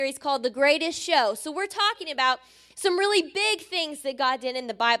Series called The Greatest Show. So we're talking about some really big things that God did in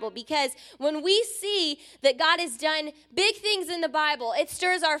the Bible, because when we see that God has done big things in the Bible, it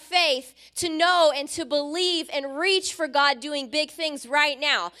stirs our faith to know and to believe and reach for God doing big things right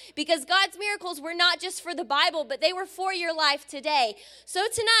now, because God's miracles were not just for the Bible, but they were for your life today. So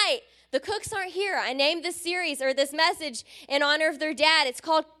tonight, the Cooks aren't here. I named this series or this message in honor of their dad. It's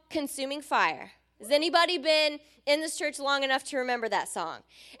called Consuming Fire. Has anybody been in this church long enough to remember that song?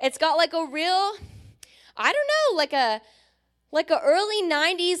 It's got like a real, I don't know, like a early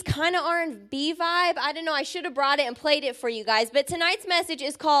 90s kind of R&B vibe. I don't know. I should have brought it and played it for you guys. But tonight's message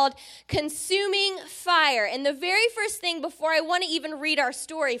is called Consuming Fire. And the very first thing before I want to even read our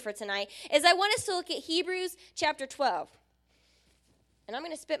story for tonight is I want us to look at Hebrews chapter 12. And I'm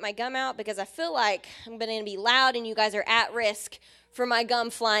going to spit my gum out because I feel like I'm going to be loud and you guys are at risk for my gum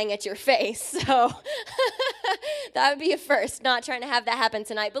flying at your face. So that would be a first, not trying to have that happen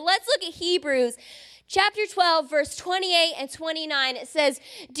tonight. But let's look at Hebrews chapter 12, verse 28 and 29. It says,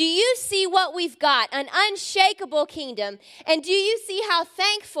 "Do you see what we've got? An unshakable kingdom. And do you see how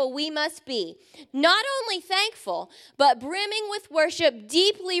thankful we must be? Not only thankful, but brimming with worship,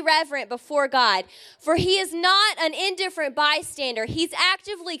 deeply reverent before God. For he is not an indifferent bystander. He's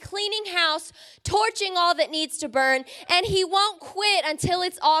actively cleaning house, torching all that needs to burn, and he won't quit until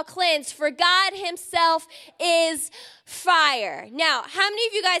it's all cleansed. For God himself is fire." Now, how many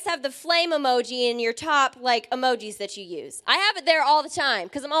of you guys have the flame emoji in your top, like, emojis that you use? I have it there all the time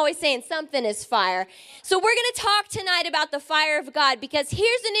because I'm always saying something is fire. So we're going to talk tonight about the fire of God, because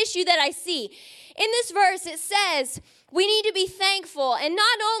here's an issue that I see. In this verse, it says we need to be thankful, and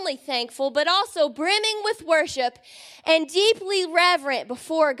not only thankful, but also brimming with worship and deeply reverent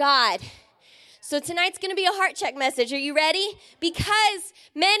before God. So tonight's going to be a heart check message. Are you ready? Because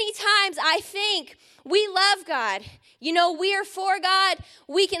many times I think we love God. You know, we are for God.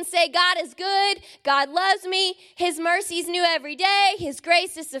 We can say God is good. God loves me. His mercy is new every day. His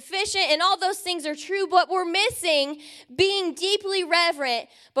grace is sufficient. And all those things are true. But we're missing being deeply reverent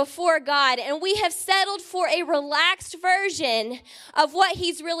before God. And we have settled for a relaxed version of what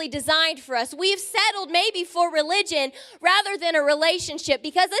he's really designed for us. We have settled maybe for religion rather than a relationship,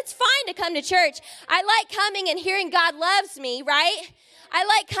 because it's fine to come to church. I like coming and hearing God loves me, right? I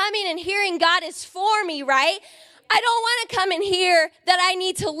like coming and hearing God is for me, right? I don't want to come and hear that I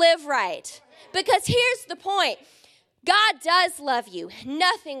need to live right. Because here's the point. God does love you.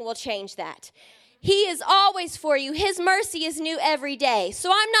 Nothing will change that. He is always for you. His mercy is new every day.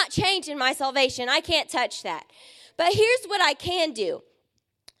 So I'm not changing my salvation. I can't touch that. But here's what I can do.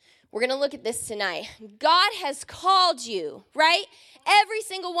 We're going to look at this tonight. God has called you, right? Every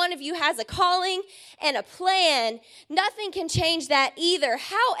single one of you has a calling and a plan. Nothing can change that either.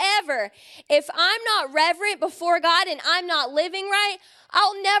 However, if I'm not reverent before God and I'm not living right,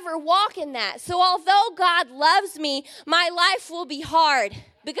 I'll never walk in that. So although God loves me, my life will be hard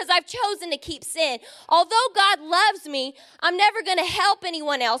because I've chosen to keep sin. Although God loves me, I'm never going to help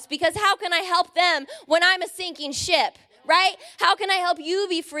anyone else, because how can I help them when I'm a sinking ship? Right? How can I help you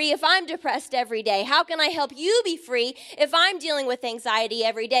be free if I'm depressed every day? How can I help you be free if I'm dealing with anxiety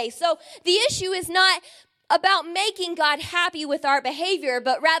every day? So the issue is not about making God happy with our behavior,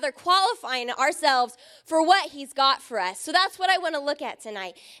 but rather qualifying ourselves for what he's got for us. So that's what I want to look at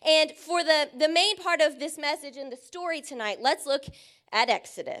tonight. And for the main part of this message and the story tonight, let's look at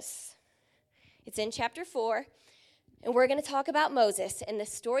Exodus. It's in chapter 4. And we're going to talk about Moses. And the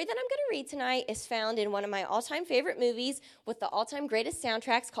story that I'm going to read tonight is found in one of my all-time favorite movies with the all-time greatest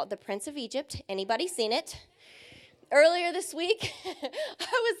soundtracks called The Prince of Egypt. Anybody seen it? Earlier this week,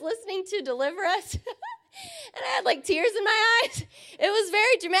 I was listening to Deliver Us, and I had like tears in my eyes. It was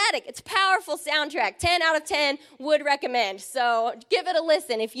very dramatic. It's a powerful soundtrack. 10 out of 10 would recommend. So give it a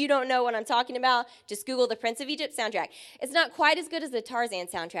listen. If you don't know what I'm talking about, just Google the Prince of Egypt soundtrack. It's not quite as good as the Tarzan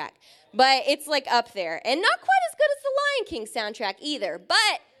soundtrack, but it's like up there. And not quite as good as the Lion King soundtrack either.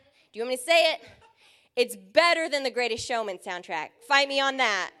 But, do you want me to say it? It's better than the Greatest Showman soundtrack. Fight me on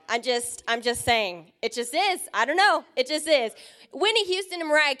that. I'm just saying. It just is. I don't know. It just is. Whitney Houston and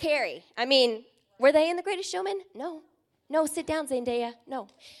Mariah Carey. I mean, were they in The Greatest Showman? No. No, sit down, Zendaya. No.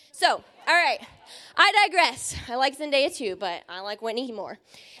 So, all right. I digress. I like Zendaya too, but I like Whitney more.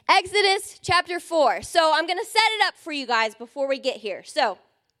 Exodus chapter 4. So I'm going to set it up for you guys before we get here. So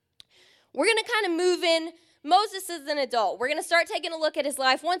we're going to kind of move in. Moses is an adult. We're going to start taking a look at his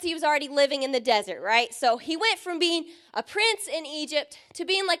life once he was already living in the desert, right? So he went from being a prince in Egypt to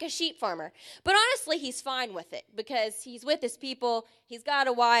being like a sheep farmer. But honestly, he's fine with it because he's with his people. He's got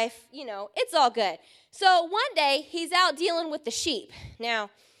a wife. You know, it's all good. So one day, he's out dealing with the sheep.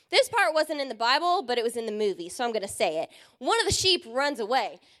 Now, This part wasn't in the Bible, but it was in the movie, so I'm going to say it. One of the sheep runs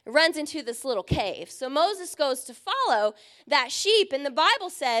away, runs into this little cave. So Moses goes to follow that sheep, and the Bible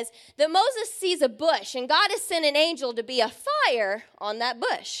says that Moses sees a bush, and God has sent an angel to be a fire on that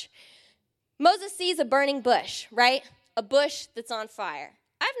bush. Moses sees a burning bush, right? A bush that's on fire.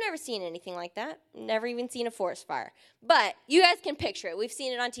 I've never seen anything like that. Never even seen a forest fire. But you guys can picture it. We've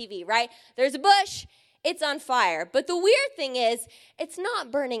seen it on TV, right? There's a bush. It's on fire. But the weird thing is, it's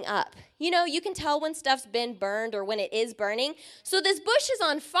not burning up. You know, you can tell when stuff's been burned or when it is burning. So this bush is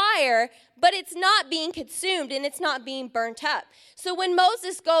on fire, but it's not being consumed and it's not being burnt up. So when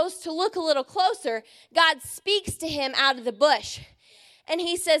Moses goes to look a little closer, God speaks to him out of the bush. And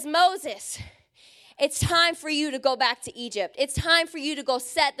he says, Moses, it's time for you to go back to Egypt. It's time for you to go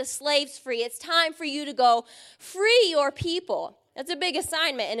set the slaves free. It's time for you to go free your people. That's a big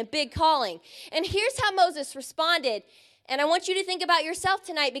assignment and a big calling. And here's how Moses responded. And I want you to think about yourself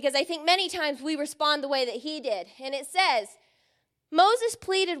tonight, because I think many times we respond the way that he did. And it says, Moses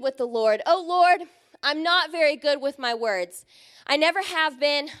pleaded with the Lord, "Oh Lord, I'm not very good with my words. I never have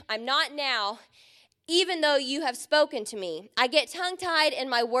been. I'm not now. Even though you have spoken to me, I get tongue-tied and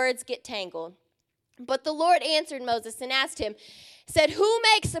my words get tangled." But the Lord answered Moses and asked him, said, "Who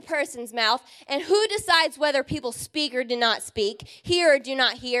makes a person's mouth, and who decides whether people speak or do not speak, hear or do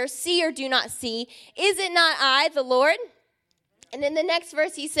not hear, see or do not see? Is it not I, the Lord?" And in the next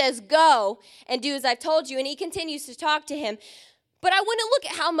verse he says, "Go and do as I've told you." And he continues to talk to him. But I want to look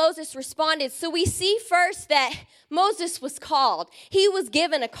at how Moses responded. So we see first that Moses was called. He was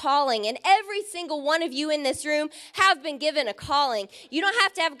given a calling. And every single one of you in this room have been given a calling. You don't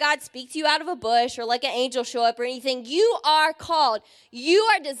have to have God speak to you out of a bush or like an angel show up or anything. You are called. You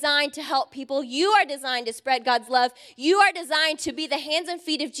are designed to help people. You are designed to spread God's love. You are designed to be the hands and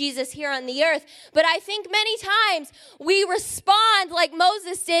feet of Jesus here on the earth. But I think many times we respond like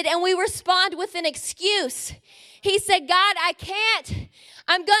Moses did, and we respond with an excuse. He said, "God, I can't.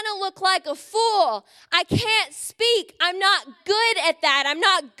 I'm going to look like a fool. I can't speak. I'm not good at that. I'm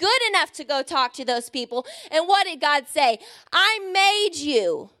not good enough to go talk to those people." And what did God say? "I made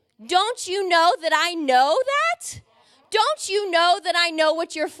you. Don't you know that I know that? Don't you know that I know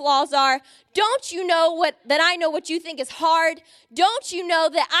what your flaws are? Don't you know that I know what you think is hard? Don't you know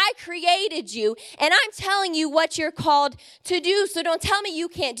that I created you, and I'm telling you what you're called to do? So don't tell me you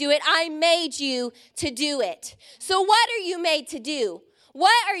can't do it. I made you to do it." So what are you made to do?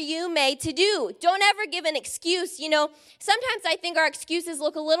 What are you made to do? Don't ever give an excuse. You know, sometimes I think our excuses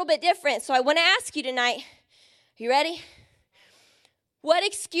look a little bit different. So I want to ask you tonight, are you ready? What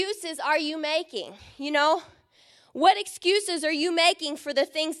excuses are you making? You know, what excuses are you making for the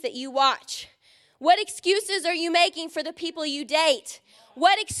things that you watch? What excuses are you making for the people you date?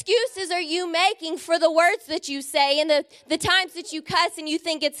 What excuses are you making for the words that you say and the times that you cuss and you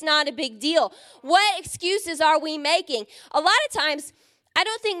think it's not a big deal? What excuses are we making? A lot of times, I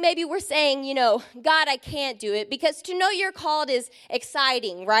don't think maybe we're saying, you know, "God, I can't do it," because to know you're called is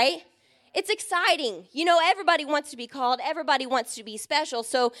exciting, right? It's exciting. You know, everybody wants to be called. Everybody wants to be special.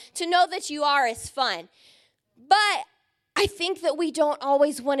 So to know that you are is fun. But I think that we don't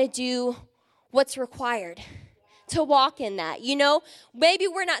always want to do what's required to walk in that. You know, maybe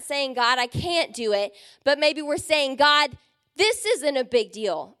we're not saying, "God, I can't do it," but maybe we're saying, "God, this isn't a big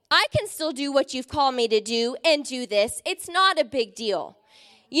deal. I can still do what you've called me to do and do this. It's not a big deal."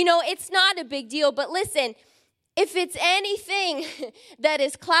 You know, it's not a big deal. But listen, if it's anything that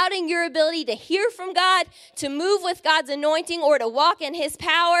is clouding your ability to hear from God, to move with God's anointing, or to walk in his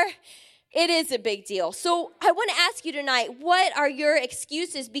power, it is a big deal. So I want to ask you tonight, what are your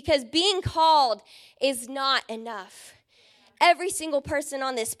excuses? Because being called is not enough. Every single person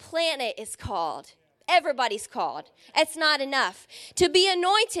on this planet is called. Everybody's called. It's not enough. To be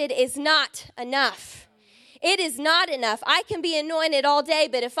anointed is not enough. It is not enough. I can be anointed all day,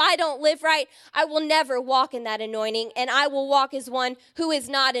 but if I don't live right, I will never walk in that anointing, and I will walk as one who is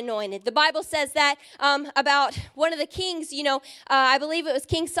not anointed. The Bible says that about one of the kings, you know, I believe it was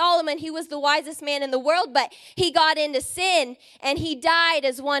King Solomon. He was the wisest man in the world, but he got into sin, and he died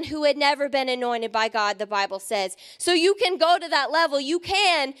as one who had never been anointed by God, the Bible says. So you can go to that level. You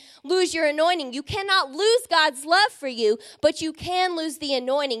can lose your anointing. You cannot lose God's love for you, but you can lose the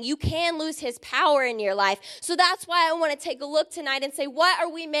anointing. You can lose his power in your life. So that's why I want to take a look tonight and say, what are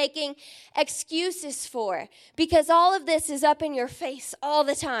we making excuses for? Because all of this is up in your face all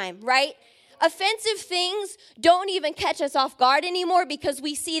the time, right? offensive things don't even catch us off guard anymore because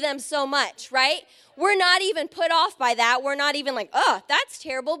we see them so much, right? We're not even put off by that. We're not even like, oh, that's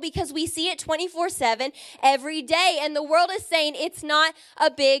terrible, because we see it 24/7 every day. And the world is saying it's not a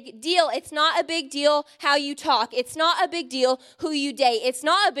big deal. It's not a big deal how you talk. It's not a big deal who you date. It's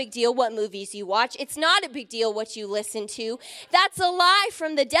not a big deal what movies you watch. It's not a big deal what you listen to. That's a lie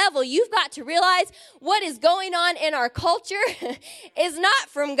from the devil. You've got to realize what is going on in our culture is not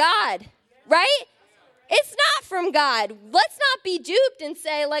from God, right? It's not from God. Let's not be duped and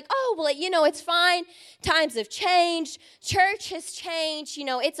say like, oh, well, it's fine. Times have changed. Church has changed.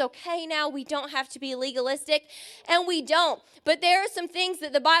 It's okay now. We don't have to be legalistic. And we don't. But there are some things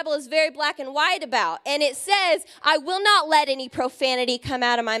that the Bible is very black and white about. And it says, I will not let any profanity come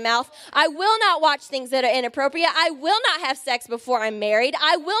out of my mouth. I will not watch things that are inappropriate. I will not have sex before I'm married.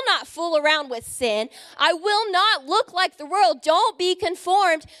 I will not fool around with sin. I will not look like the world. Don't be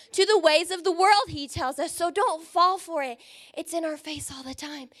conformed to the ways of the world, he tells us. So don't fall for it. It's in our face all the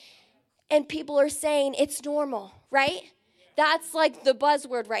time. And people are saying it's normal, right? That's like the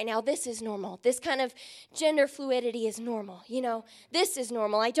buzzword right now. This is normal. This kind of gender fluidity is normal. This is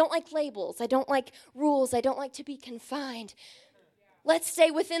normal. I don't like labels. I don't like rules. I don't like to be confined. Let's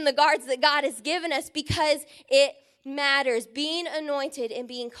stay within the guards that God has given us because it matters. Being anointed and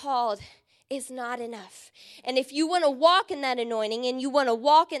being called is not enough. And if you want to walk in that anointing and you want to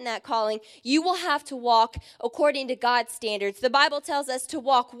walk in that calling, you will have to walk according to God's standards. The Bible tells us to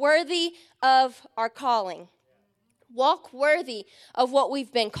walk worthy of our calling. Walk worthy of what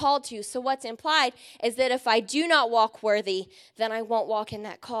we've been called to. So what's implied is that if I do not walk worthy, then I won't walk in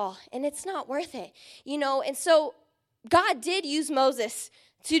that call. And it's not worth it. And so God did use Moses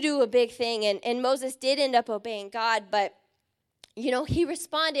to do a big thing. And Moses did end up obeying God. But, he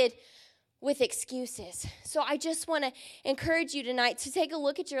responded with excuses. So I just want to encourage you tonight to take a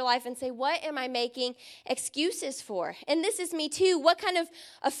look at your life and say, what am I making excuses for? And this is me too. What kind of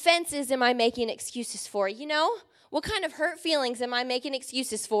offenses am I making excuses for? What kind of hurt feelings am I making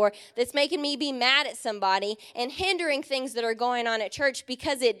excuses for that's making me be mad at somebody and hindering things that are going on at church?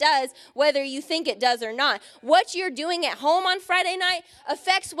 Because it does, whether you think it does or not. What you're doing at home on Friday night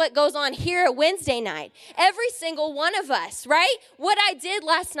affects what goes on here at Wednesday night. Every single one of us, right? What I did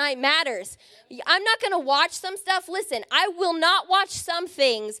last night matters. I'm not going to watch some stuff. Listen, I will not watch some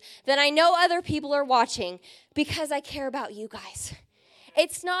things that I know other people are watching because I care about you guys.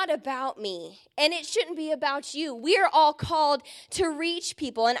 It's not about me, and it shouldn't be about you. We are all called to reach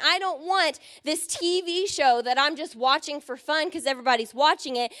people, and I don't want this TV show that I'm just watching for fun because everybody's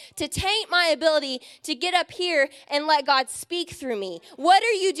watching it to taint my ability to get up here and let God speak through me. What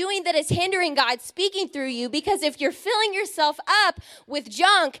are you doing that is hindering God speaking through you? Because if you're filling yourself up with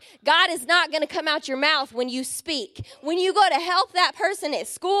junk, God is not going to come out your mouth when you speak. When you go to help that person at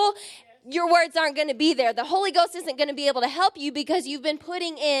school, your words aren't going to be there. The Holy Ghost isn't going to be able to help you because you've been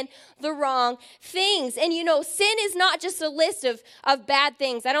putting in the wrong things. And sin is not just a list of bad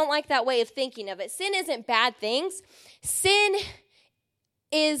things. I don't like that way of thinking of it. Sin isn't bad things. Sin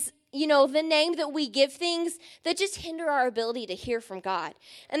is, the name that we give things that just hinder our ability to hear from God.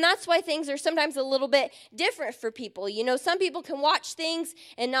 And that's why things are sometimes a little bit different for people. Some people can watch things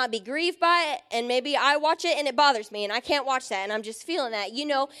and not be grieved by it, and maybe I watch it and it bothers me and I can't watch that and I'm just feeling that.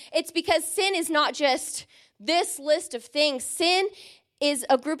 It's because sin is not just this list of things. Sin is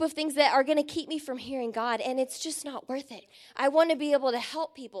a group of things that are going to keep me from hearing God, and it's just not worth it. I want to be able to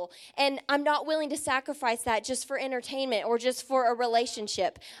help people, and I'm not willing to sacrifice that just for entertainment or just for a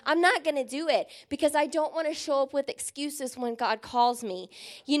relationship. I'm not going to do it because I don't want to show up with excuses when God calls me.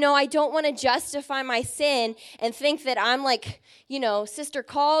 I don't want to justify my sin and think that I'm like, Sister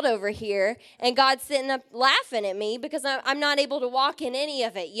Called over here, and God's sitting up laughing at me because I'm not able to walk in any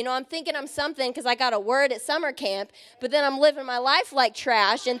of it. I'm thinking I'm something because I got a word at summer camp, but then I'm living my life like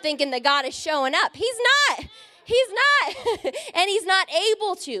trash and thinking that God is showing up. He's not. And he's not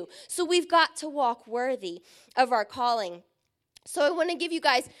able to. So we've got to walk worthy of our calling. So I want to give you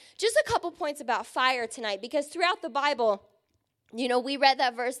guys just a couple points about fire tonight, because throughout the Bible, we read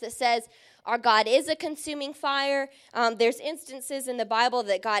that verse that says our God is a consuming fire. There's instances in the Bible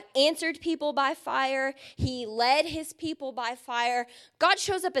that God answered people by fire. He led his people by fire. God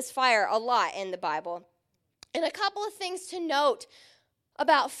shows up as fire a lot in the Bible. And a couple of things to note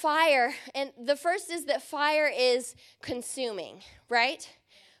about fire, and the first is that fire is consuming, right?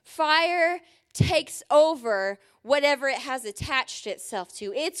 Fire takes over whatever it has attached itself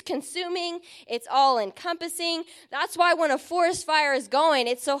to. It's consuming. It's all encompassing. That's why when a forest fire is going,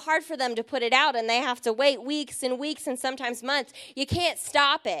 it's so hard for them to put it out, and they have to wait weeks and weeks and sometimes months. You can't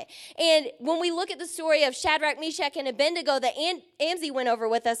stop it. And when we look at the story of Shadrach, Meshach, and Abednego that Amzi went over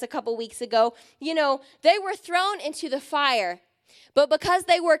with us a couple weeks ago, they were thrown into the fire. But because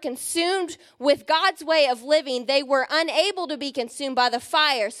they were consumed with God's way of living, they were unable to be consumed by the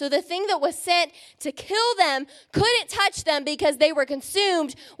fire. So the thing that was sent to kill them couldn't touch them because they were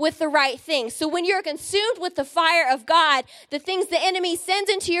consumed with the right thing. So when you're consumed with the fire of God, the things the enemy sends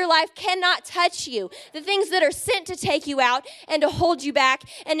into your life cannot touch you. The things that are sent to take you out and to hold you back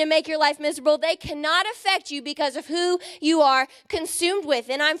and to make your life miserable, they cannot affect you because of who you are consumed with.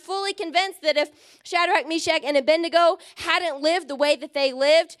 And I'm fully convinced that if Shadrach, Meshach, and Abednego hadn't lived the way that they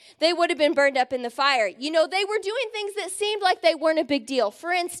lived, they would have been burned up in the fire. They were doing things that seemed like they weren't a big deal.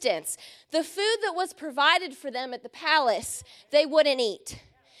 For instance, the food that was provided for them at the palace, they wouldn't eat.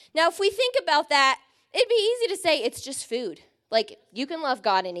 Now, if we think about that, it'd be easy to say it's just food. Like, you can love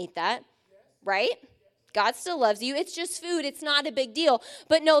God and eat that, right? God still loves you. It's just food. It's not a big deal.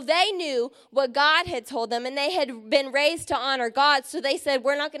 But no, they knew what God had told them, and they had been raised to honor God. So they said,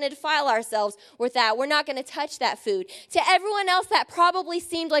 we're not going to defile ourselves with that. We're not going to touch that food. To everyone else, that probably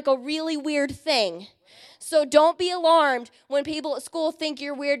seemed like a really weird thing. So don't be alarmed when people at school think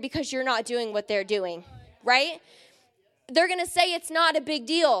you're weird because you're not doing what they're doing, right? They're going to say it's not a big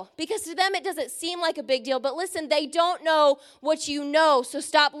deal because to them it doesn't seem like a big deal. But listen, they don't know what you know. So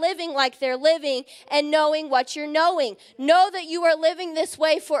stop living like they're living and knowing what you're knowing. Know that you are living this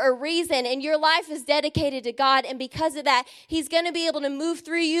way for a reason and your life is dedicated to God. And because of that, he's going to be able to move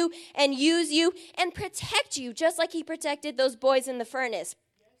through you and use you and protect you just like he protected those boys in the furnace.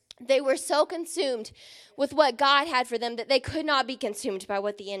 They were so consumed with what God had for them that they could not be consumed by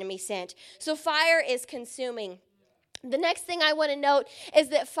what the enemy sent. So fire is consuming. The next thing I want to note is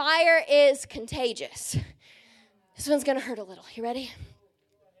that fire is contagious. This one's going to hurt a little. You ready?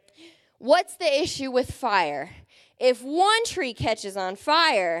 What's the issue with fire? If one tree catches on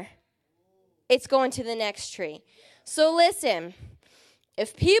fire, it's going to the next tree. So listen,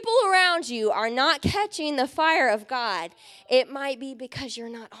 if people around you are not catching the fire of God, it might be because you're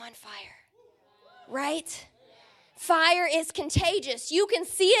not on fire, right? Fire is contagious. You can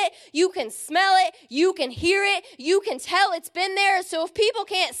see it, you can smell it, you can hear it, you can tell it's been there. So if people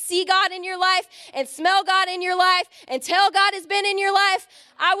can't see God in your life and smell God in your life and tell God has been in your life,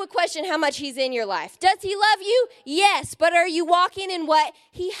 I would question how much he's in your life. Does he love you? Yes, but are you walking in what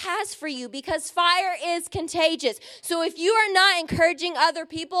he has for you? Because fire is contagious. So if you are not encouraging other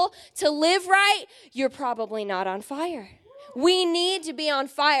people to live right, you're probably not on fire. We need to be on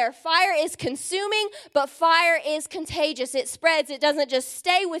fire. Fire is consuming, but fire is contagious. It spreads. It doesn't just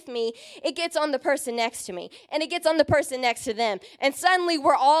stay with me. It gets on the person next to me, and it gets on the person next to them. And suddenly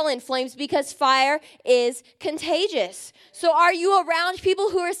we're all in flames because fire is contagious. So are you around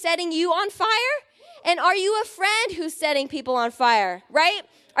people who are setting you on fire? And are you a friend who's setting people on fire, right?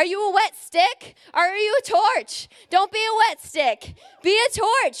 Are you a wet stick or are you a torch? Don't be a wet stick. Be a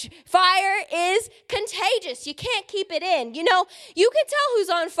torch. Fire is contagious. You can't keep it in. You can tell who's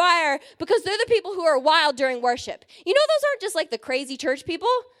on fire because they're the people who are wild during worship. Those aren't just like the crazy church people.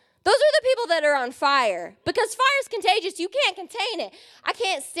 Those are the people that are on fire because fire is contagious. You can't contain it. I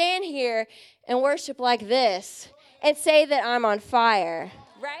can't stand here and worship like this and say that I'm on fire,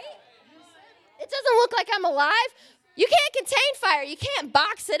 right? It doesn't look like I'm alive. You can't contain fire. You can't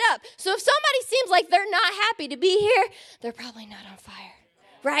box it up. So if somebody seems like they're not happy to be here, they're probably not on fire,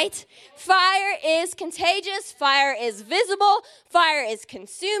 right? Fire is contagious. Fire is visible. Fire is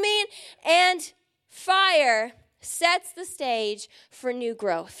consuming. And fire sets the stage for new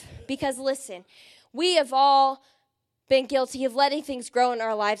growth. Because listen, we have all been guilty of letting things grow in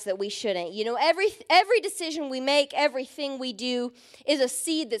our lives that we shouldn't. Every decision we make, everything we do is a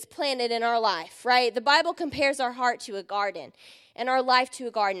seed that's planted in our life, right? The Bible compares our heart to a garden and our life to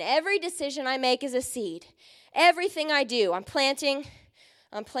a garden. Every decision I make is a seed. Everything I do, I'm planting.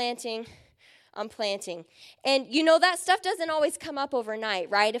 And that stuff doesn't always come up overnight,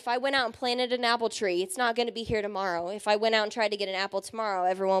 right? If I went out and planted an apple tree, it's not going to be here tomorrow. If I went out and tried to get an apple tomorrow,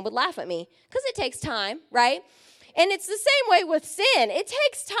 everyone would laugh at me because it takes time, right? And it's the same way with sin. It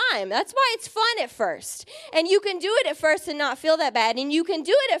takes time. That's why it's fun at first. And you can do it at first and not feel that bad. And you can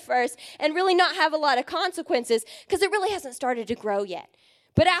do it at first and really not have a lot of consequences because it really hasn't started to grow yet.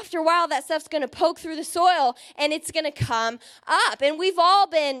 But after a while, that stuff's going to poke through the soil and it's going to come up. And we've all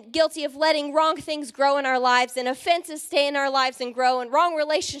been guilty of letting wrong things grow in our lives, and offenses stay in our lives and grow, and wrong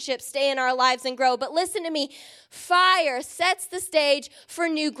relationships stay in our lives and grow. But listen to me, fire sets the stage for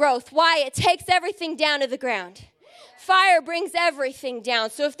new growth. Why? It takes everything down to the ground. Fire brings everything down.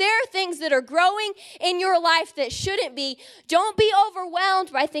 So if there are things that are growing in your life that shouldn't be, don't be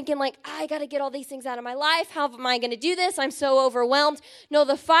overwhelmed by thinking like, I got to get all these things out of my life. How am I going to do this? I'm so overwhelmed. No,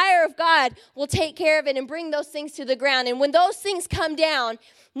 the fire of God will take care of it and bring those things to the ground. And when those things come down,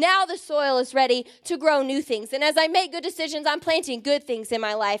 now the soil is ready to grow new things. And as I make good decisions, I'm planting good things in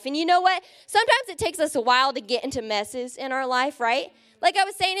my life. And you know what? Sometimes it takes us a while to get into messes in our life, right? Like I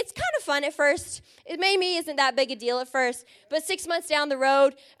was saying, it's kind of fun at first. It maybe isn't that big a deal at first. But 6 months down the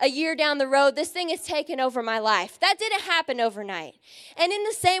road, a year down the road, this thing is taking over my life. That didn't happen overnight. And in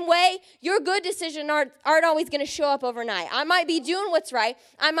the same way, your good decisions aren't always going to show up overnight. I might be doing what's right.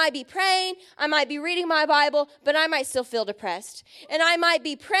 I might be praying. I might be reading my Bible, but I might still feel depressed. And I might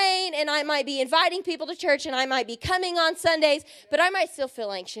be praying, and I might be inviting people to church, and I might be coming on Sundays, but I might still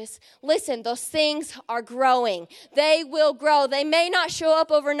feel anxious. Listen, those things are growing. They will grow. They may not show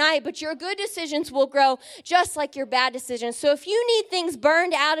up overnight, but your good decisions will grow just like your bad decisions. So if you need things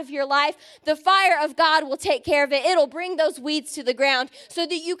burned out of your life, the fire of God will take care of it. It'll bring those weeds to the ground so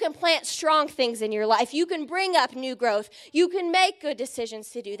that you can plant strong things in your life. You can bring up new growth. You can make good decisions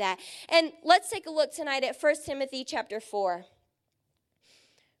to do that. And let's take a look tonight at 1 Timothy chapter 4.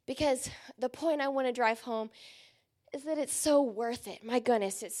 Because the point I want to drive home is that it's so worth it. My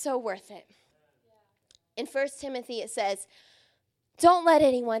goodness, it's so worth it. In 1 Timothy it says, don't let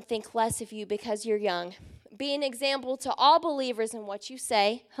anyone think less of you because you're young. Be an example to all believers in what you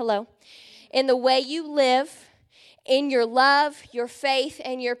say, in the way you live, in your love, your faith,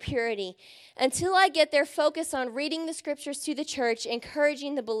 and your purity. Until I get there, focus on reading the scriptures to the church,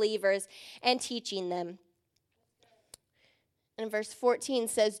 encouraging the believers, and teaching them. And verse 14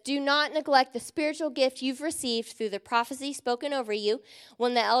 says, do not neglect the spiritual gift you've received through the prophecy spoken over you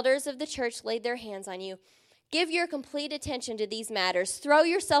when the elders of the church laid their hands on you. Give your complete attention to these matters. Throw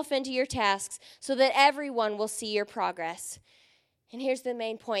yourself into your tasks so that everyone will see your progress. And here's the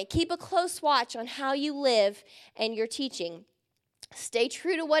main point. Keep a close watch on how you live and your teaching. Stay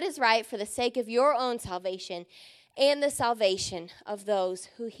true to what is right for the sake of your own salvation and the salvation of those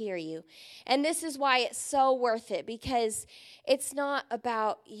who hear you. And this is why it's so worth it, because it's not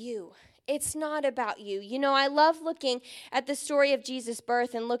about you. It's not about you. You know, I love looking at the story of Jesus'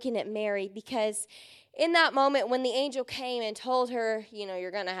 birth and looking at Mary, because in that moment when the angel came and told her, you know,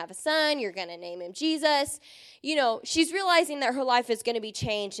 you're going to have a son, you're going to name him Jesus, you know, she's realizing that her life is going to be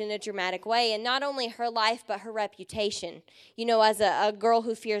changed in a dramatic way. And not only her life, but her reputation. You know, as a girl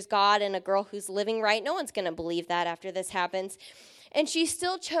who fears God and a girl who's living right, no one's going to believe that after this happens. And she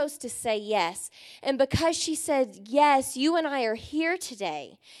still chose to say yes. And because she said yes, you and I are here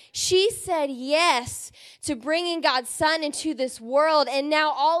today. She said yes to bringing God's Son into this world. And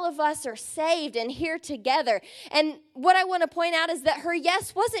now all of us are saved and here together. And what I want to point out is that her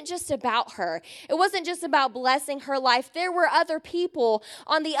yes wasn't just about her. It wasn't just about blessing her life. There were other people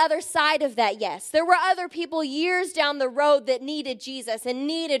on the other side of that yes. There were other people years down the road that needed Jesus and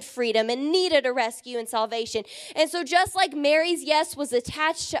needed freedom and needed a rescue and salvation. And so just like Mary's yes was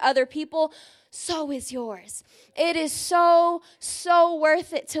attached to other people, so is yours. It is so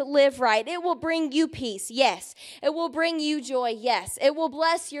worth it to live right. It will bring you peace, yes. It will bring you joy, yes. It will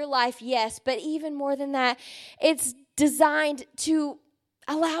bless your life, yes. But even more than that, it's designed to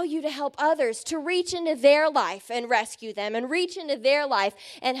allow you to help others, to reach into their life and rescue them, and reach into their life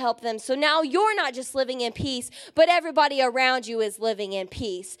and help them. So now you're not just living in peace, but everybody around you is living in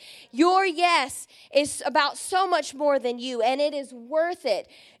peace. Your yes is about so much more than you, and it is worth it.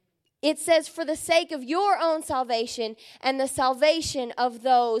 It says, for the sake of your own salvation and the salvation of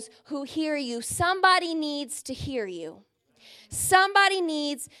those who hear you. Somebody needs to hear you. Somebody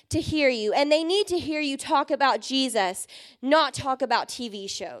needs to hear you, and they need to hear you talk about Jesus, not talk about TV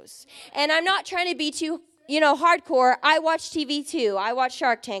shows. And I'm not trying to be too, hardcore. I watch TV too. I watch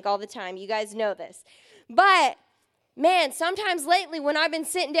Shark Tank all the time. You guys know this. But man, sometimes lately when I've been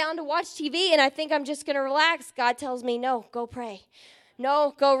sitting down to watch TV and I think I'm just going to relax, God tells me, no, go pray.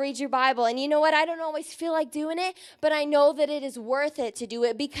 No, go read your Bible. And you know what? I don't always feel like doing it, but I know that it is worth it to do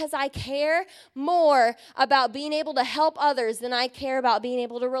it because I care more about being able to help others than I care about being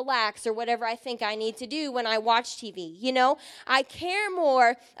able to relax or whatever I think I need to do when I watch TV. You know, I care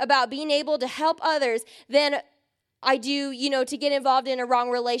more about being able to help others than I do, to get involved in a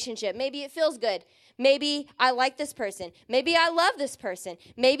wrong relationship. Maybe it feels good. Maybe I like this person. Maybe I love this person.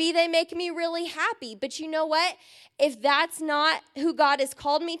 Maybe they make me really happy. But you know what? If that's not who God has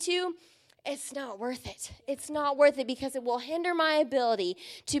called me to, it's not worth it. It's not worth it because it will hinder my ability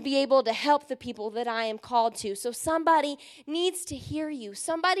to be able to help the people that I am called to. So somebody needs to hear you.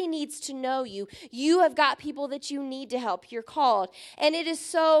 Somebody needs to know you. You have got people that you need to help. You're called. And it is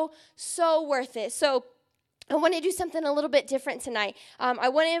so, so worth it. So I want to do something a little bit different tonight. I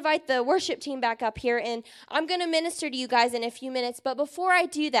want to invite the worship team back up here, and I'm going to minister to you guys in a few minutes. But before I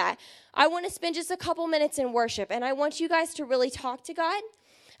do that, I want to spend just a couple minutes in worship, and I want you guys to really talk to God.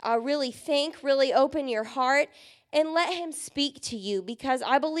 Really think, really open your heart, and let him speak to you, because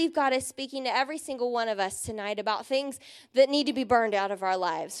I believe God is speaking to every single one of us tonight about things that need to be burned out of our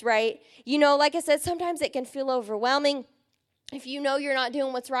lives, right? You know, like I said, sometimes it can feel overwhelming. If you know you're not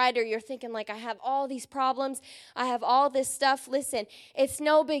doing what's right, or you're thinking like, I have all these problems, I have all this stuff, listen, it's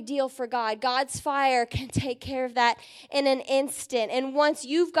no big deal for God. God's fire can take care of that in an instant. And once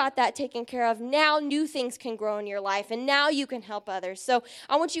you've got that taken care of, now new things can grow in your life, and now you can help others. So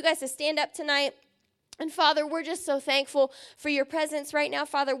I want you guys to stand up tonight. And Father, we're just so thankful for your presence right now.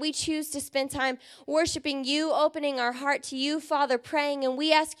 Father, we choose to spend time worshiping you, opening our heart to you, Father, praying, and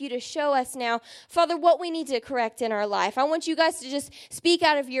we ask you to show us now, Father, what we need to correct in our life. I want you guys to just speak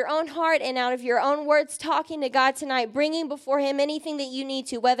out of your own heart and out of your own words, talking to God tonight, bringing before him anything that you need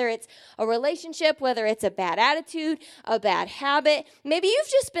to, whether it's a relationship, whether it's a bad attitude, a bad habit. Maybe you've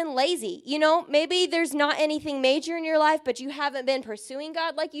just been lazy, you know, maybe there's not anything major in your life, but you haven't been pursuing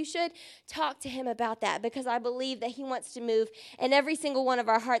God like you should. Talk to him about that, because I believe that he wants to move in every single one of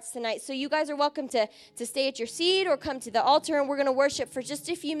our hearts tonight. So you guys are welcome to stay at your seat or come to the altar, and we're going to worship for just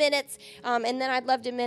a few minutes, and then I'd love to